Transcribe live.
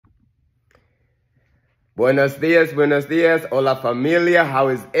Buenos dias, hola familia. How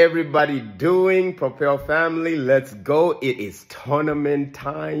is everybody doing? Propel family, let's go. It is tournament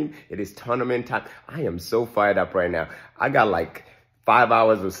time. I am so fired up right now. I got like 5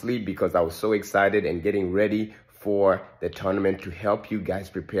 hours of sleep because I was so excited and getting ready for the tournament to help you guys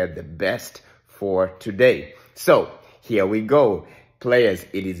prepare the best for today. So here we go. Players,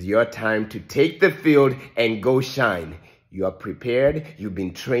 it is your time to take the field and go shine. You are prepared, you've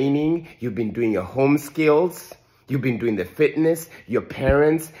been training, you've been doing your home skills, you've been doing the fitness, your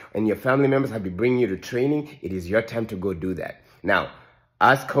parents and your family members have been bringing you to training. It is your time to go do that. Now,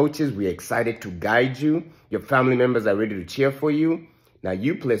 as coaches, we're excited to guide you. Your family members are ready to cheer for you. Now,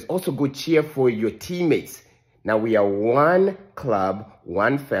 you players also go cheer for your teammates. Now, we are one club,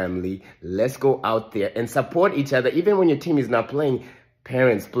 one family. Let's go out there and support each other, even when your team is not playing.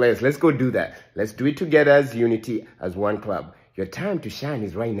 Parents, players, let's go do that. Let's do it together as unity, as one club. Your time to shine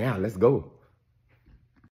is right now. Let's go.